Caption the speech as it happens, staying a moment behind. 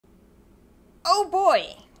Oh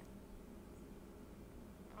boy!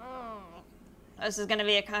 This is gonna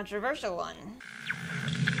be a controversial one.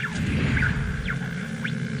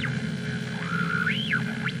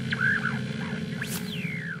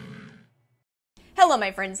 Hello my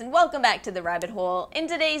friends and welcome back to the rabbit hole. In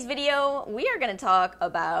today's video, we are going to talk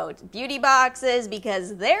about beauty boxes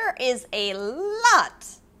because there is a lot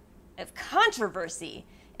of controversy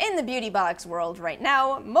in the beauty box world right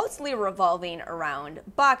now, mostly revolving around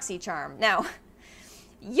Boxycharm. Now,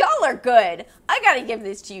 y'all are good. I gotta give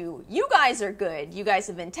this to you. You guys are good. You guys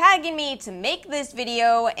have been tagging me to make this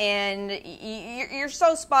video and you're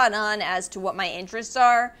so spot on as to what my interests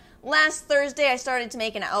are. Last Thursday, I started to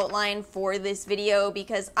make an outline for this video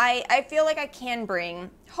because I feel like I can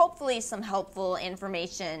bring, hopefully, some helpful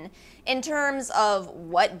information in terms of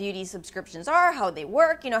what beauty subscriptions are, how they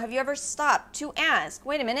work. You know, have you ever stopped to ask,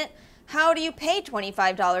 wait a minute, how do you pay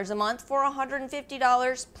 $25 a month for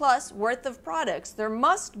 $150 plus worth of products? There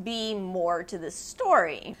must be more to this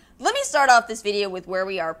story. Let me start off this video with where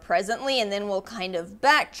we are presently, and then we'll kind of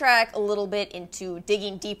backtrack a little bit into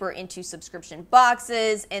digging deeper into subscription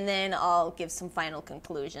boxes, and then I'll give some final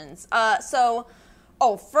conclusions.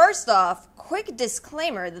 First off, quick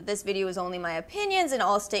disclaimer that this video is only my opinions and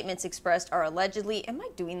all statements expressed are allegedly. Am I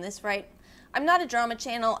doing this right? I'm not a drama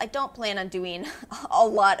channel. I don't plan on doing a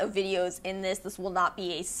lot of videos in this. This will not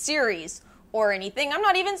be a series or anything. I'm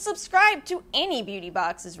not even subscribed to any beauty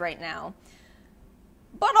boxes right now.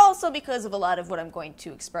 But also because of a lot of what I'm going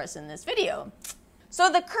to express in this video.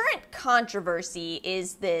 So the current controversy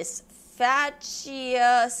is this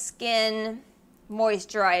FacciaSkin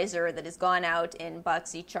moisturizer that has gone out in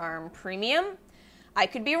Boxycharm Premium. I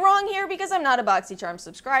could be wrong here because I'm not a Boxycharm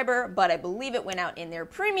subscriber, but I believe it went out in their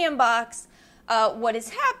premium box. What has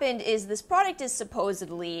happened is this product is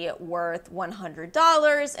supposedly worth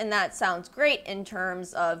 $100, and that sounds great in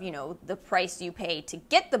terms of, you know, the price you pay to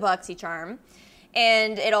get the Boxycharm,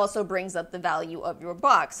 and it also brings up the value of your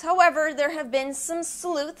box. However, there have been some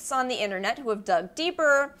sleuths on the internet who have dug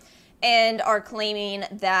deeper and are claiming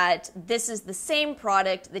that this is the same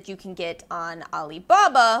product that you can get on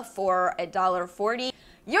Alibaba for $1.40.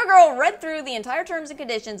 Your girl read through the entire terms and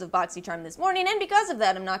conditions of Boxycharm this morning, and because of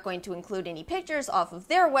that, I'm not going to include any pictures off of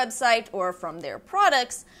their website or from their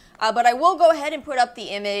products, but I will go ahead and put up the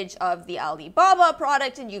image of the Alibaba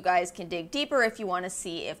product, and you guys can dig deeper if you want to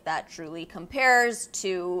see if that truly compares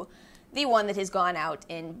to the one that has gone out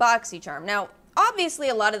in Boxycharm. Now, obviously,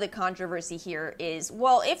 a lot of the controversy here is,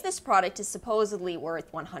 well, if this product is supposedly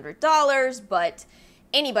worth $100, but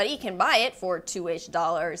anybody can buy it for $2-ish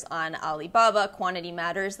on Alibaba, quantity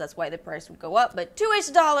matters, that's why the price would go up, but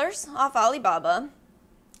 $2-ish off Alibaba,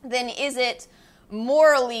 then is it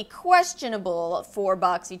morally questionable for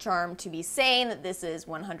Boxycharm to be saying that this is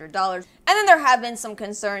 $100? And then there have been some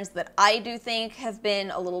concerns that I do think have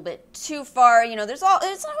been a little bit too far. You know, there's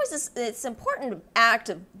always this important act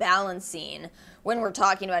of balancing when we're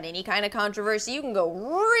talking about any kind of controversy. You can go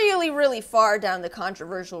really, really far down the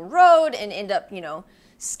controversial road and end up, you know,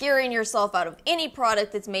 scaring yourself out of any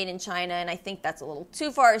product that's made in China, and I think that's a little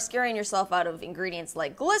too far. Scaring yourself out of ingredients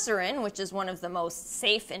like glycerin, which is one of the most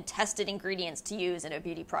safe and tested ingredients to use in a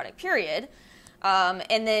beauty product, period.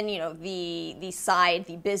 And then, you know, the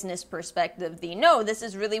business perspective, no, this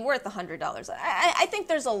is really worth $100. I think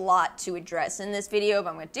there's a lot to address in this video, but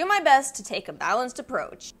I'm going to do my best to take a balanced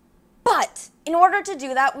approach. But in order to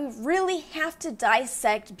do that, we really have to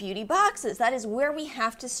dissect beauty boxes. That is where we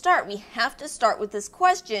have to start. We have to start with this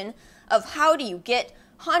question of how do you get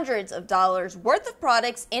hundreds of dollars worth of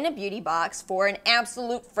products in a beauty box for an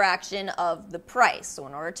absolute fraction of the price. So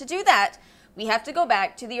in order to do that, we have to go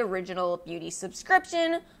back to the original beauty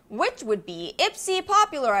subscription, which would be Ipsy,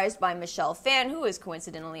 popularized by Michelle Phan, who is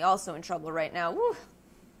coincidentally also in trouble right now. Woo.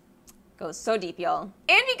 Goes so deep, y'all.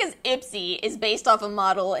 And because Ipsy is based off a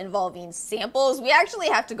model involving samples, we actually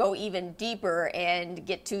have to go even deeper and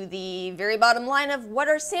get to the very bottom line of what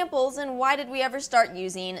are samples and why did we ever start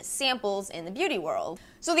using samples in the beauty world.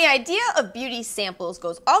 So the idea of beauty samples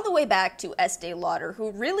goes all the way back to Estee Lauder,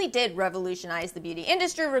 who really did revolutionize the beauty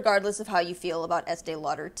industry regardless of how you feel about Estee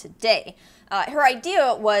Lauder today. Her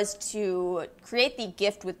idea was to create the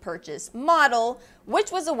gift with purchase model,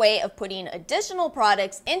 which was a way of putting additional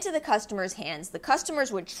products into the customer's hands. The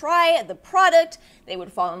customers would try the product, they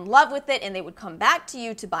would fall in love with it, and they would come back to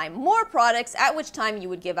you to buy more products, at which time you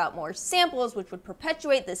would give out more samples, which would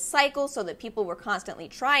perpetuate this cycle so that people were constantly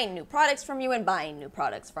trying new products from you and buying new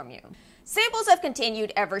products from you. Samples have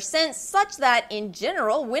continued ever since, such that in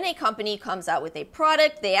general, when a company comes out with a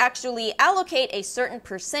product, they actually allocate a certain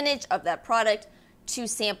percentage of that product to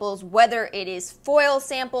samples, whether it is foil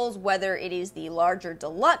samples, whether it is the larger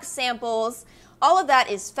deluxe samples. All of that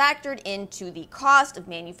is factored into the cost of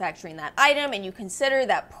manufacturing that item, and you consider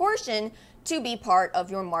that portion to be part of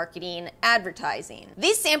your marketing advertising.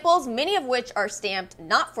 These samples, many of which are stamped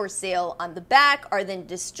not for sale on the back, are then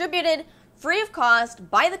distributed free of cost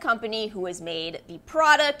by the company who has made the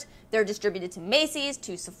product. They're distributed to Macy's,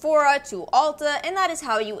 to Sephora, to Ulta, and that is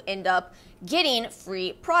how you end up getting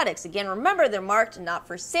free products. Again, remember, they're marked not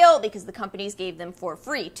for sale because the companies gave them for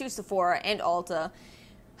free to Sephora and Ulta.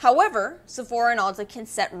 However, Sephora and Ulta can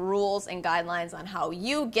set rules and guidelines on how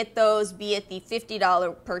you get those, be it the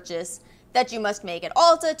 $50 purchase that you must make at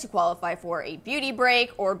Ulta to qualify for a beauty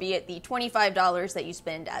break, or be it the $25 that you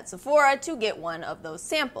spend at Sephora to get one of those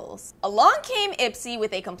samples. Along came Ipsy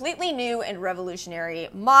with a completely new and revolutionary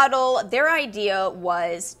model. Their idea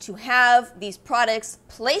was to have these products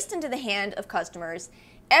placed into the hand of customers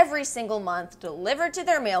every single month, delivered to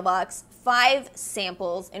their mailbox, 5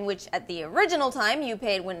 samples, in which at the original time you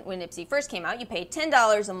paid, when Ipsy first came out, you paid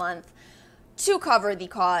 $10 a month to cover the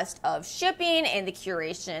cost of shipping and the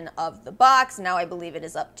curation of the box. Now I believe it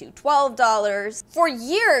is up to $12. For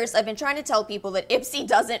years, I've been trying to tell people that Ipsy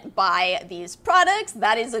doesn't buy these products.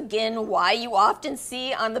 That is, again, why you often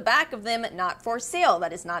see on the back of them, not for sale.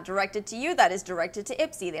 That is not directed to you. That is directed to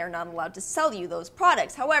Ipsy. They are not allowed to sell you those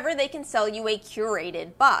products. However, they can sell you a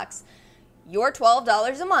curated box. Your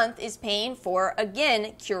 $12 a month is paying for,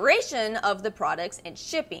 again, curation of the products and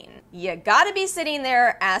shipping. You gotta be sitting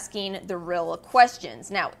there asking the real questions.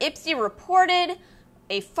 Now, Ipsy reported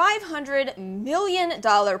a $500 million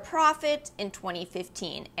profit in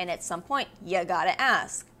 2015, and at some point, you gotta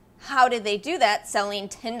ask, how did they do that selling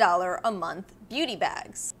 $10 a month beauty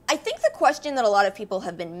bags? I think the question that a lot of people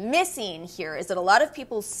have been missing here is that a lot of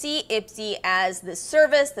people see Ipsy as the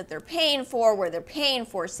service that they're paying for, where they're paying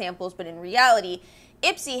for samples, but in reality,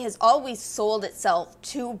 Ipsy has always sold itself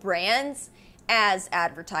to brands as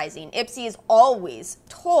advertising. Ipsy has always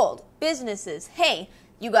told businesses, hey,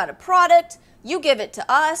 you got a product, you give it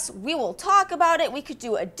to us, we will talk about it, we could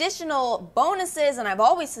do additional bonuses, and I've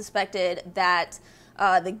always suspected that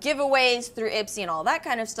the giveaways through Ipsy and all that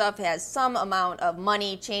kind of stuff has some amount of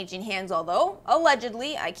money changing hands, although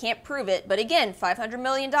allegedly, I can't prove it, but again, $500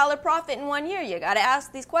 million profit in 1 year, you gotta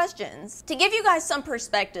ask these questions. To give you guys some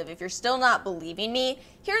perspective, if you're still not believing me,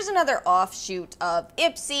 here's another offshoot of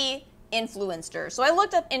Ipsy, Influencer. So I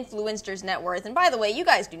looked up Influencer's net worth, and by the way, you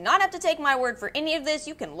guys do not have to take my word for any of this.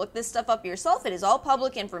 You can look this stuff up yourself. It is all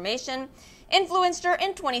public information. Influencer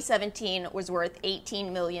in 2017 was worth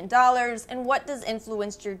 $18 million, and what does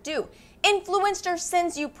Influencer do? Influencer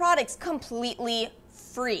sends you products completely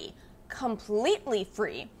free. Completely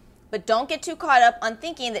free. But don't get too caught up on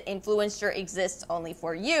thinking that Influencer exists only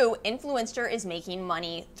for you. Influencer is making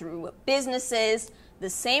money through businesses the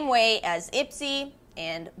same way as Ipsy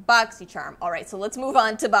and Boxycharm. All right, so let's move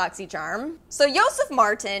on to Boxycharm. So Joseph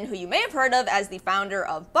Martin, who you may have heard of as the founder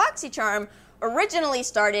of Boxycharm, originally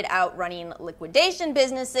started out running liquidation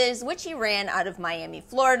businesses, which he ran out of Miami,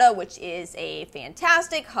 Florida, which is a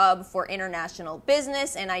fantastic hub for international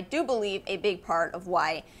business, and I do believe a big part of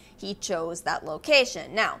why he chose that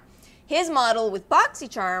location. Now, his model with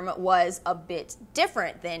Boxycharm was a bit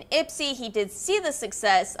different than Ipsy. He did see the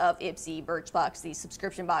success of Ipsy, Birchbox, these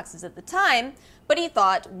subscription boxes at the time, but he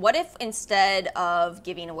thought, what if instead of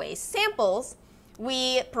giving away samples,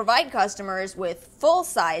 we provide customers with full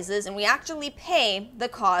sizes and we actually pay the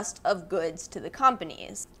cost of goods to the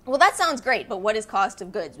companies? Well, that sounds great, but what is cost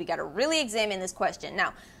of goods? We got to really examine this question.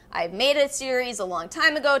 Now, I've made a series a long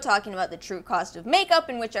time ago talking about the true cost of makeup,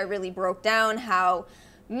 in which I really broke down how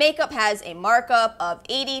makeup has a markup of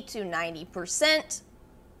 80 to 90%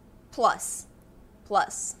 plus.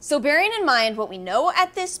 So bearing in mind what we know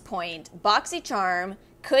at this point, Boxycharm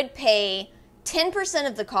could pay 10%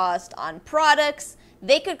 of the cost on products.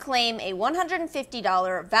 They could claim a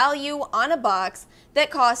 $150 value on a box that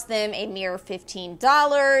cost them a mere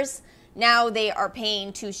 $15. Now they are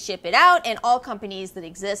paying to ship it out, and all companies that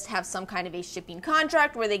exist have some kind of a shipping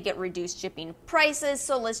contract where they get reduced shipping prices.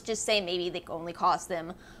 So let's just say maybe they only cost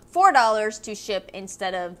them $4 to ship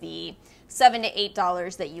instead of the $7 to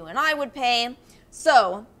 $8 that you and I would pay.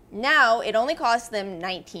 So now it only costs them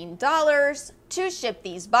 $19 to ship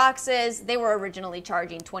these boxes. They were originally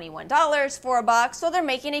charging $21 for a box, so they're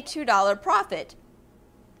making a $2 profit.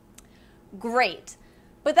 Great.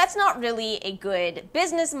 But that's not really a good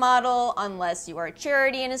business model unless you are a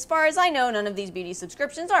charity, and as far as I know, none of these beauty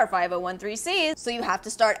subscriptions are 501(c)(3)s. So you have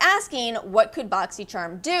to start asking, what could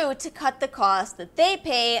Boxycharm do to cut the cost that they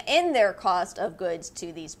pay in their cost of goods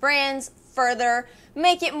to these brands? Further,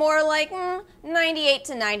 make it more like 98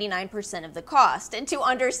 to 99% of the cost. And to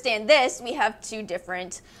understand this, we have two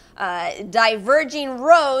different diverging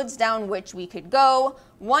roads down which we could go.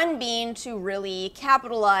 One being to really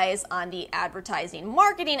capitalize on the advertising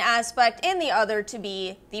marketing aspect, and the other to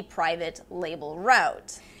be the private label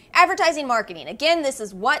route. Advertising marketing. Again, this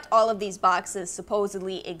is what all of these boxes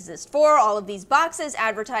supposedly exist for. All of these boxes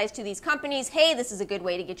advertise to these companies, hey, this is a good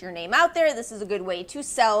way to get your name out there. This is a good way to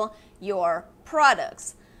sell your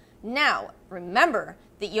products. Now, remember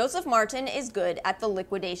that Joseph Martin is good at the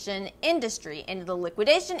liquidation industry, and the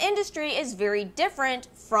liquidation industry is very different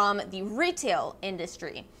from the retail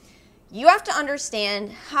industry. You have to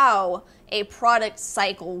understand how a product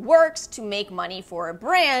cycle works to make money for a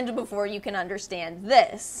brand before you can understand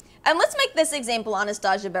this. And let's make this example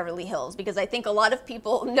Anastasia Beverly Hills, because I think a lot of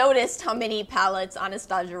people noticed how many palettes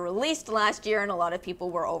Anastasia released last year, and a lot of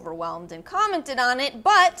people were overwhelmed and commented on it,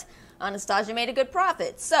 but Anastasia made a good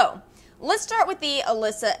profit. So let's start with the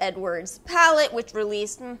Alyssa Edwards palette, which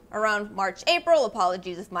released around March, April.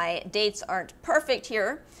 Apologies if my dates aren't perfect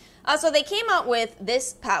here. So they came out with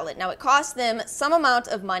this palette. Now, it cost them some amount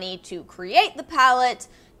of money to create the palette,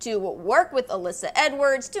 to work with Alyssa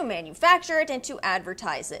Edwards, to manufacture it, and to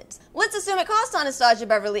advertise it. Let's assume it cost Anastasia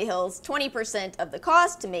Beverly Hills 20% of the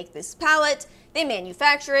cost to make this palette. They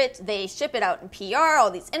manufacture it, they ship it out in PR, all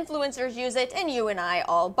these influencers use it, and you and I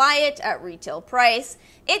all buy it at retail price.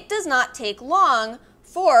 It does not take long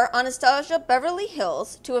for Anastasia Beverly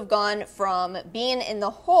Hills to have gone from being in the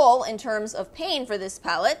hole in terms of paying for this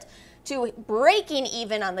palette to breaking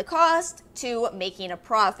even on the cost to making a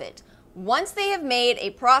profit. Once they have made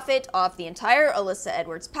a profit off the entire Alyssa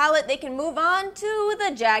Edwards palette, they can move on to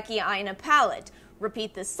the Jackie Aina palette.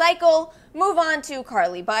 Repeat this cycle, move on to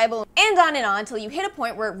Carly Bible, and on until you hit a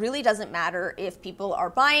point where it really doesn't matter if people are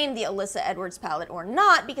buying the Alyssa Edwards palette or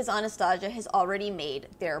not, because Anastasia has already made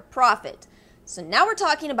their profit. So now we're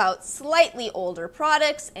talking about slightly older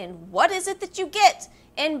products, and what is it that you get?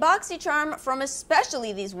 In Boxycharm, from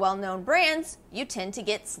especially these well-known brands, you tend to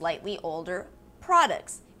get slightly older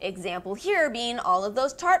products. Example here being all of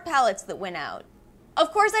those Tarte palettes that went out.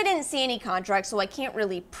 Of course, I didn't see any contracts, so I can't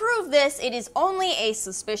really prove this. It is only a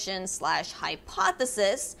suspicion /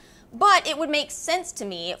 hypothesis, but it would make sense to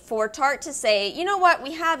me for Tarte to say, you know what,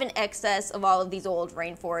 we have an excess of all of these old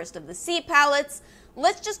Rainforest of the Sea palettes.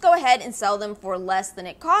 Let's just go ahead and sell them for less than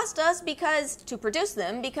it cost us to produce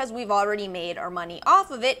them, because we've already made our money off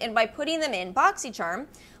of it, and by putting them in Boxycharm,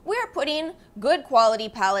 we're putting good quality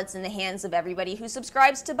palettes in the hands of everybody who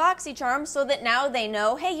subscribes to Boxycharm, so that now they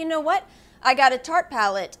know, hey, you know what? I got a Tarte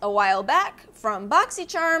palette a while back from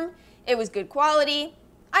Boxycharm. It was good quality.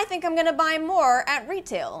 I think I'm going to buy more at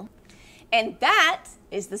retail. And that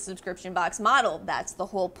is the subscription box model. That's the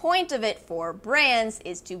whole point of it for brands,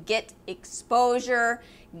 is to get exposure,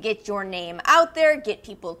 get your name out there, get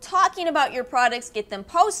people talking about your products, get them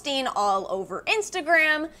posting all over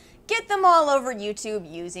Instagram, get them all over YouTube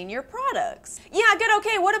using your products. Yeah, good,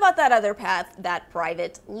 okay, what about that other path, that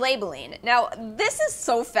private labeling? Now, this is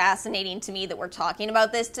so fascinating to me that we're talking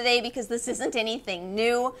about this today, because this isn't anything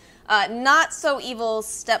new. Not So Evil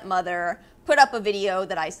Stepmother put up a video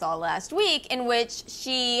that I saw last week in which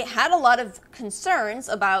she had a lot of concerns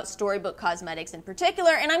about Storybook Cosmetics in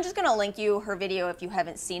particular, and I'm just going to link you her video if you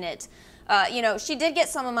haven't seen it. You know, she did get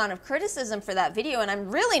some amount of criticism for that video, and I'm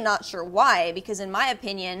really not sure why, because in my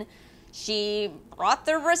opinion, she brought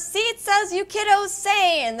the receipts, as you kiddos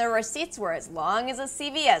say, and the receipts were as long as a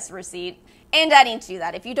CVS receipt. And adding to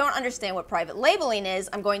that, if you don't understand what private labeling is,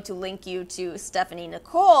 I'm going to link you to Stephanie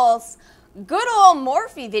Nicole's good old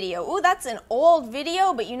Morphe video. Ooh, that's an old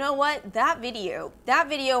video, but you know what? That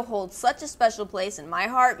video holds such a special place in my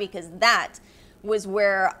heart, because that was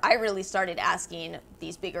where I really started asking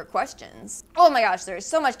these bigger questions. Oh my gosh, there's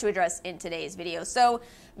so much to address in today's video. So,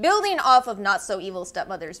 building off of Not So Evil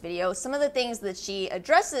Stepmother's video, some of the things that she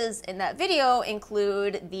addresses in that video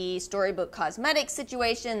include the Storybook Cosmetics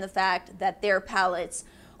situation, the fact that their palettes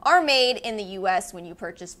are made in the US when you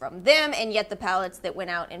purchase from them, and yet the palettes that went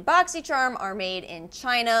out in Boxycharm are made in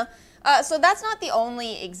China. So that's not the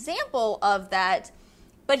only example of that.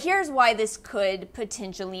 But here's why this could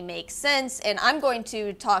potentially make sense, and I'm going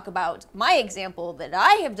to talk about my example that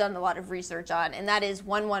I have done a lot of research on, and that is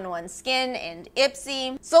 111 Skin and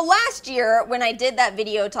Ipsy. So last year, when I did that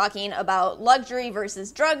video talking about luxury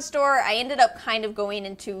versus drugstore, I ended up kind of going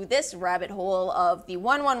into this rabbit hole of the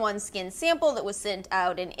 111 Skin sample that was sent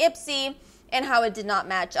out in Ipsy, and how it did not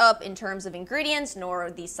match up in terms of ingredients, nor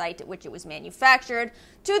the site at which it was manufactured,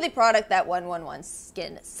 to the product that 111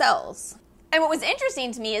 Skin sells. And what was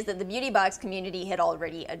interesting to me is that the beauty box community had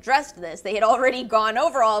already addressed this. They had already gone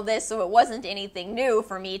over all this, so it wasn't anything new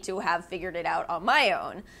for me to have figured it out on my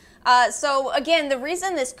own. So again, the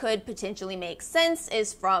reason this could potentially make sense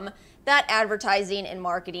is from that advertising and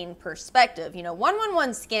marketing perspective. You know,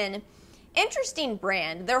 111 Skin, interesting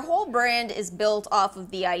brand. Their whole brand is built off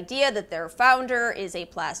of the idea that their founder is a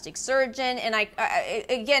plastic surgeon. And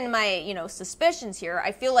again, my suspicions here,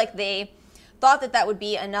 I feel like they thought that that would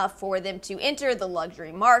be enough for them to enter the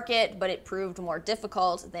luxury market, but it proved more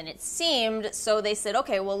difficult than it seemed. So they said,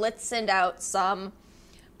 okay, well, let's send out some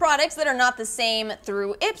products that are not the same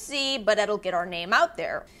through Ipsy, but it'll get our name out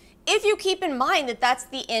there. If you keep in mind that that's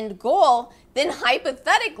the end goal, then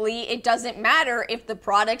hypothetically, it doesn't matter if the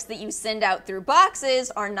products that you send out through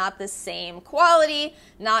boxes are not the same quality,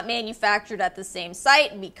 not manufactured at the same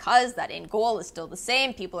site, because that end goal is still the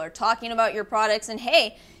same. People are talking about your products, and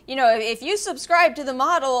hey, if you subscribe to the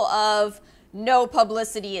model of no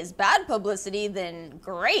publicity is bad publicity, then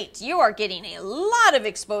great, you are getting a lot of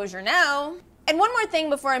exposure now. And one more thing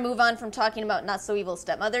before I move on from talking about Not So Evil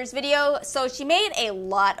Stepmother's video. So she made a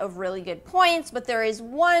lot of really good points, but there is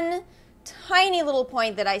one tiny little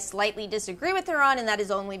point that I slightly disagree with her on, and that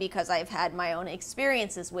is only because I've had my own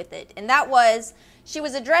experiences with it. And that was, she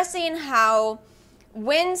was addressing how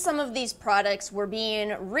when some of these products were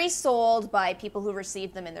being resold by people who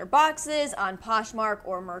received them in their boxes on Poshmark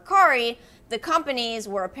or Mercari, the companies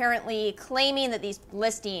were apparently claiming that these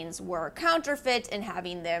listings were counterfeit and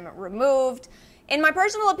having them removed. In my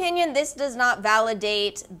personal opinion, this does not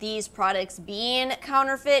validate these products being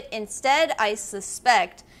counterfeit. Instead, I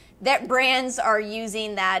suspect that brands are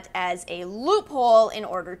using that as a loophole in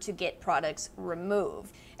order to get products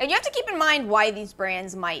removed. And you have to keep in mind why these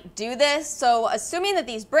brands might do this. So assuming that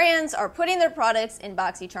these brands are putting their products in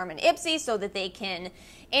Boxycharm and Ipsy so that they can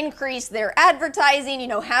increase their advertising,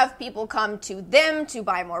 have people come to them to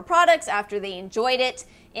buy more products after they enjoyed it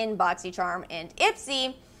in Boxycharm and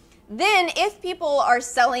Ipsy, then if people are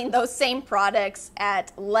selling those same products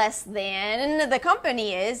at less than the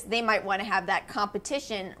company is, they might want to have that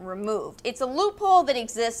competition removed. It's a loophole that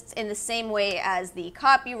exists in the same way as the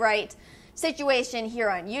copyright situation here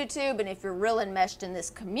on YouTube, and if you're real enmeshed in this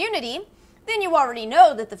community, then you already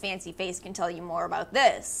know that the fancy face can tell you more about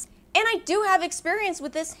this. And I do have experience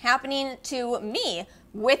with this happening to me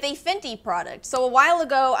with a Fenty product. So a while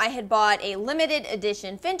ago, I had bought a limited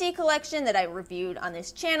edition Fenty collection that I reviewed on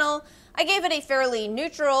this channel. I gave it a fairly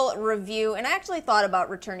neutral review, and I actually thought about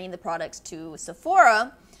returning the products to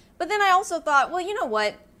Sephora, but then I also thought, well, you know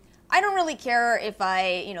what? I don't really care if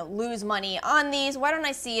I, lose money on these. Why don't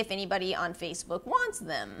I see if anybody on Facebook wants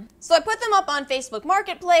them? So I put them up on Facebook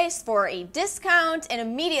Marketplace for a discount, and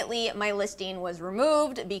immediately my listing was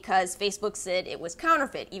removed because Facebook said it was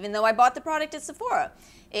counterfeit, even though I bought the product at Sephora.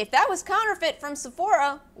 If that was counterfeit from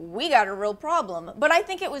Sephora, we got a real problem. But I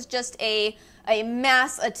think it was just a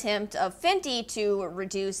mass attempt of Fenty to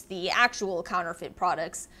reduce the actual counterfeit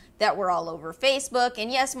products that were all over Facebook.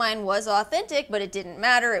 And yes, mine was authentic, but it didn't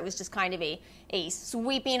matter. It was just kind of a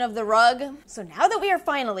sweeping of the rug. So now that we are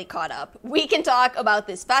finally caught up, we can talk about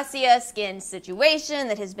this FacciaSkin situation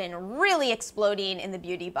that has been really exploding in the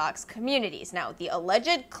beauty box communities. Now, the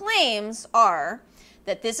alleged claims are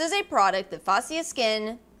that this is a product that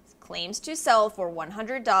FacciaSkin claims to sell for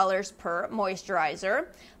 $100 per moisturizer,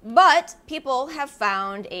 but people have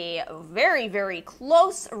found a very, very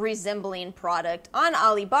close resembling product on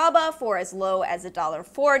Alibaba for as low as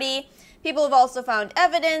 $1.40. People have also found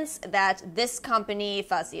evidence that this company,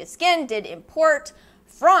 FacciaSkin, did import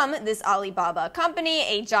from this Alibaba company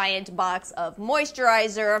a giant box of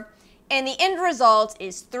moisturizer, and the end result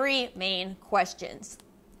is three main questions.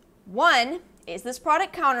 One, is this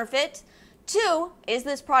product counterfeit? 2, is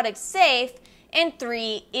this product safe? And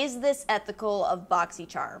 3, is this ethical of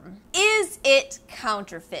Boxycharm? Is it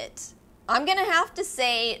counterfeit? I'm gonna have to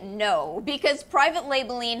say no, because private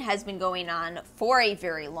labeling has been going on for a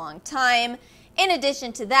very long time. In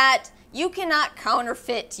addition to that, you cannot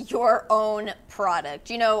counterfeit your own product.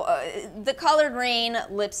 The Colored Rain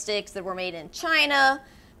lipsticks that were made in China,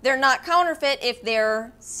 they're not counterfeit if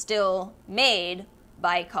they're still made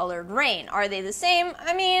by Colored Rain. Are they the same?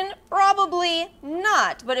 I mean, probably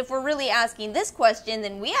not. But if we're really asking this question,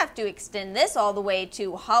 then we have to extend this all the way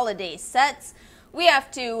to holiday sets. We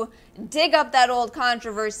have to dig up that old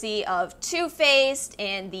controversy of Too Faced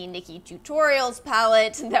and the Nikkie Tutorials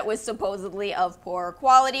palette that was supposedly of poor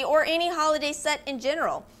quality, or any holiday set in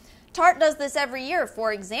general. Tarte does this every year.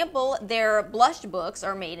 For example, their blush books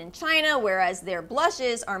are made in China, whereas their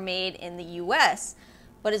blushes are made in the US.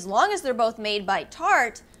 But as long as they're both made by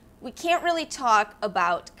Tarte, we can't really talk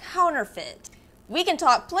about counterfeit. We can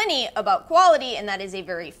talk plenty about quality, and that is a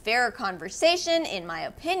very fair conversation, in my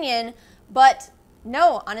opinion, but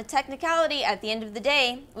no, on a technicality, at the end of the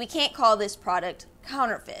day, we can't call this product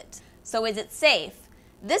counterfeit. So is it safe?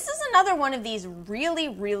 This is another one of these really,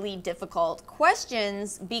 really difficult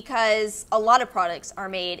questions because a lot of products are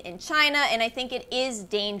made in China, and I think it is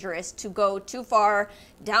dangerous to go too far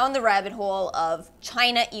down the rabbit hole of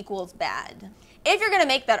China equals bad. If you're going to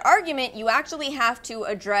make that argument, you actually have to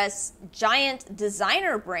address giant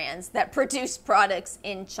designer brands that produce products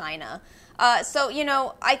in China.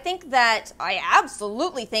 I think that I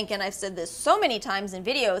absolutely think, and I've said this so many times in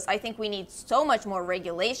videos, I think we need so much more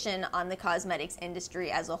regulation on the cosmetics industry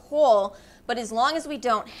as a whole. But as long as we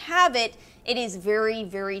don't have it, it is very,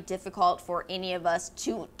 very difficult for any of us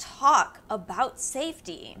to talk about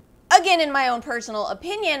safety. Again, in my own personal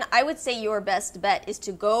opinion, I would say your best bet is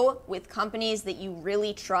to go with companies that you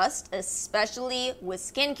really trust, especially with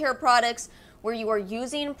skincare products, where you are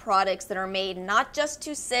using products that are made not just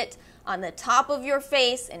to sit on the top of your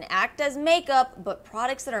face and act as makeup, but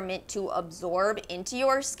products that are meant to absorb into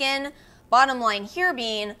your skin. Bottom line here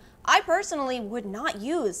being, I personally would not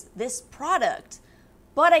use this product,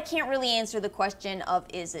 but I can't really answer the question of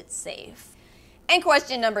is it safe? And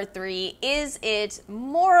question number 3, is it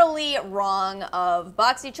morally wrong of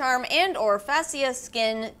Boxycharm and or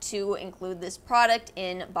FacciaSkin to include this product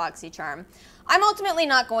in Boxycharm? I'm ultimately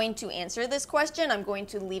not going to answer this question. I'm going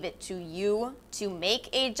to leave it to you to make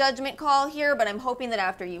a judgment call here, but I'm hoping that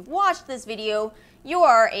after you've watched this video, you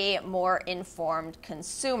are a more informed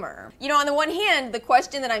consumer. You know, on the one hand, the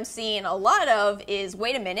question that I'm seeing a lot of is,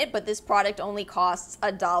 wait a minute, but this product only costs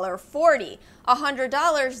 $1.40.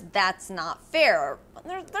 $100, that's not fair.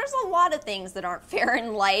 There's a lot of things that aren't fair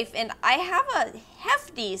in life, and I have a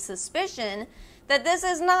hefty suspicion that this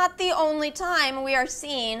is not the only time we are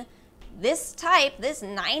seeing this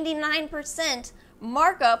 99%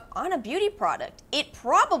 markup on a beauty product. It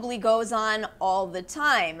probably goes on all the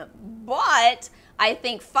time, but I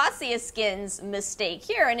think FacciaSkin's mistake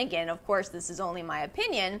here, and again, of course, this is only my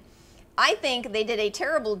opinion, I think they did a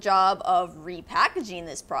terrible job of repackaging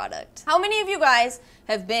this product. How many of you guys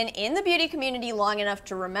have been in the beauty community long enough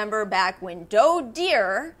to remember back when Doe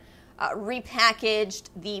Deer repackaged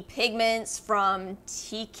the pigments from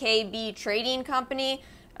TKB Trading Company?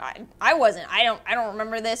 I don't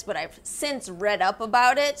remember this, but I've since read up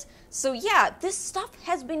about it. So yeah, this stuff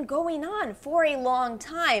has been going on for a long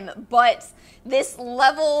time, but this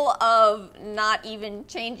level of not even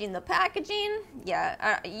changing the packaging,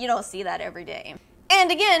 yeah, you don't see that every day. And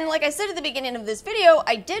again, like I said at the beginning of this video,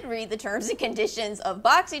 I did read the terms and conditions of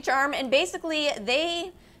Boxycharm, and basically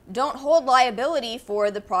they don't hold liability for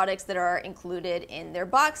the products that are included in their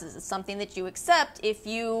boxes. It's something that you accept if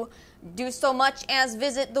you do so much as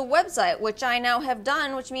visit the website, which I now have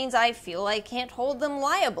done, which means I feel I can't hold them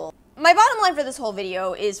liable. My bottom line for this whole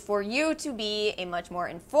video is for you to be a much more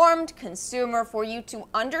informed consumer, for you to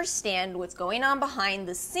understand what's going on behind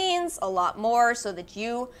the scenes a lot more so that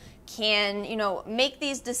you can, make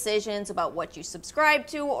these decisions about what you subscribe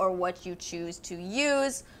to or what you choose to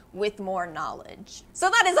use with more knowledge. So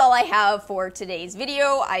that is all I have for today's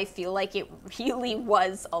video. I feel like it really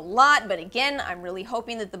was a lot, but again, I'm really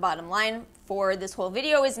hoping that the bottom line for this whole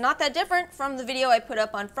video is not that different from the video I put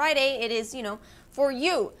up on Friday. It is, for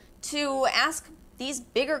you to ask these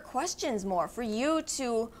bigger questions more, for you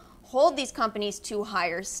to hold these companies to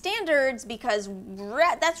higher standards, because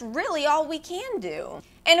that's really all we can do.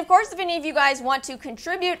 And of course, if any of you guys want to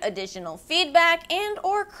contribute additional feedback and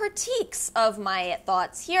or critiques of my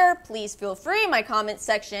thoughts here, please feel free. My comment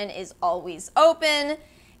section is always open.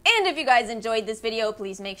 And if you guys enjoyed this video,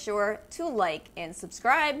 please make sure to like and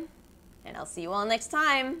subscribe. And I'll see you all next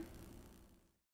time.